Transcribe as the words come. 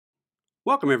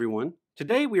Welcome everyone.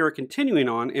 Today we are continuing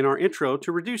on in our Intro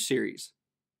to Reduce series.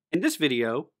 In this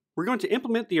video, we're going to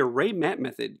implement the array map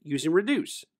method using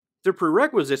reduce. The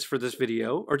prerequisites for this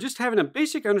video are just having a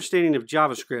basic understanding of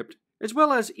JavaScript as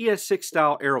well as ES6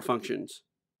 style arrow functions.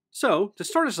 So, to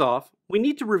start us off, we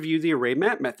need to review the array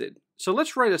map method. So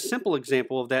let's write a simple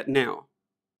example of that now.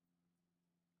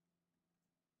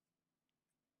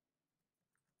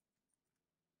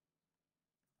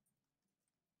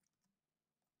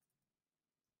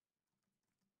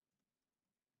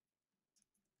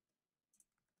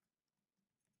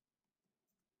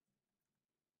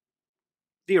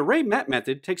 The array map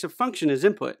method takes a function as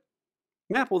input.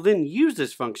 Map will then use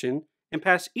this function and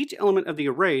pass each element of the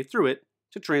array through it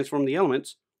to transform the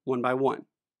elements one by one.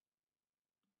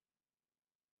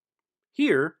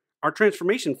 Here, our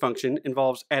transformation function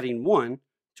involves adding 1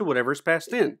 to whatever is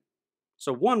passed in.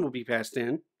 So 1 will be passed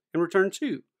in and return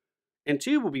 2, and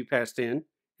 2 will be passed in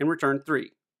and return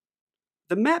 3.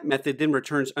 The map method then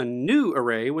returns a new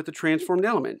array with the transformed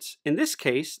elements. In this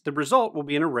case, the result will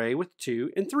be an array with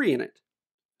 2 and 3 in it.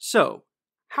 So,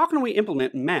 how can we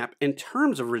implement map in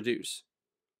terms of reduce?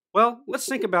 Well, let's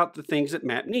think about the things that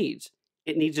map needs.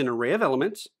 It needs an array of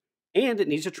elements, and it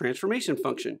needs a transformation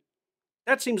function.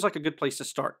 That seems like a good place to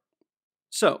start.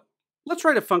 So, let's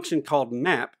write a function called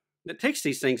map that takes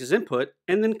these things as input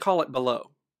and then call it below.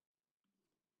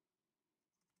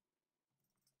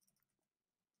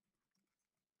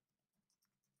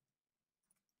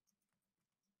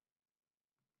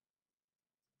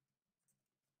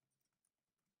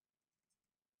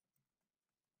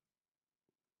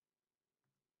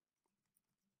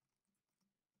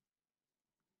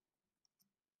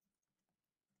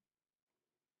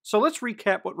 So let's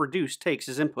recap what reduce takes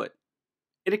as input.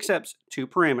 It accepts two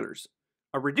parameters,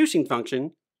 a reducing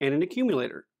function and an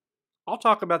accumulator. I'll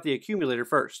talk about the accumulator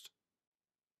first.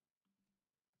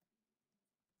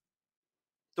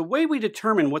 The way we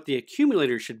determine what the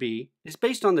accumulator should be is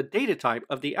based on the data type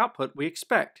of the output we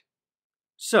expect.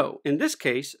 So, in this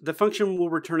case, the function will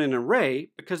return an array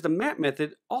because the map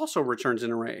method also returns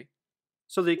an array.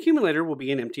 So the accumulator will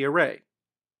be an empty array.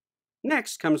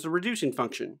 Next comes the reducing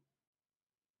function.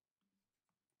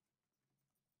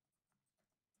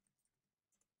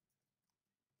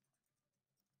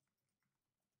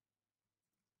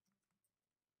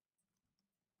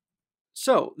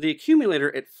 So, the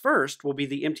accumulator at first will be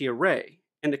the empty array,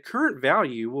 and the current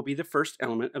value will be the first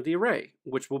element of the array,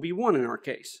 which will be 1 in our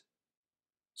case.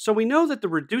 So we know that the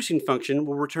reducing function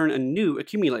will return a new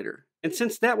accumulator, and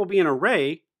since that will be an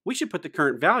array, we should put the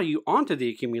current value onto the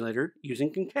accumulator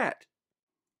using concat.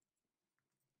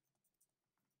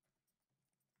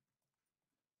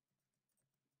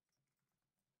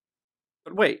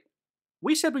 But wait,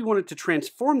 we said we wanted to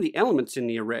transform the elements in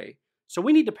the array, so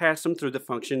we need to pass them through the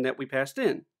function that we passed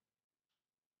in.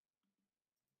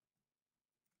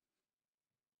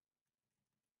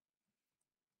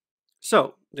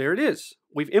 So, there it is.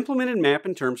 We've implemented map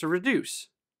in terms of reduce.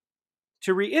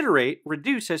 To reiterate,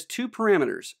 reduce has two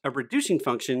parameters, a reducing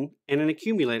function and an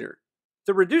accumulator.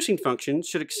 The reducing function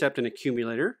should accept an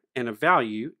accumulator and a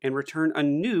value and return a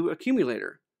new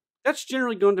accumulator. That's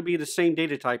generally going to be the same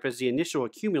data type as the initial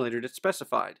accumulator that's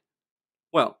specified.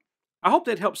 Well, I hope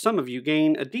that helps some of you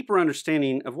gain a deeper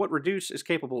understanding of what reduce is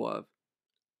capable of.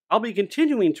 I'll be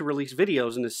continuing to release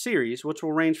videos in this series which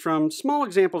will range from small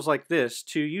examples like this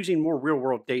to using more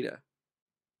real-world data.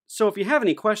 So if you have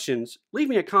any questions, leave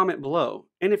me a comment below,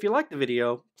 and if you like the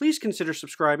video, please consider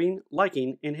subscribing,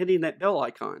 liking, and hitting that bell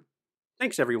icon.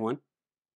 Thanks everyone.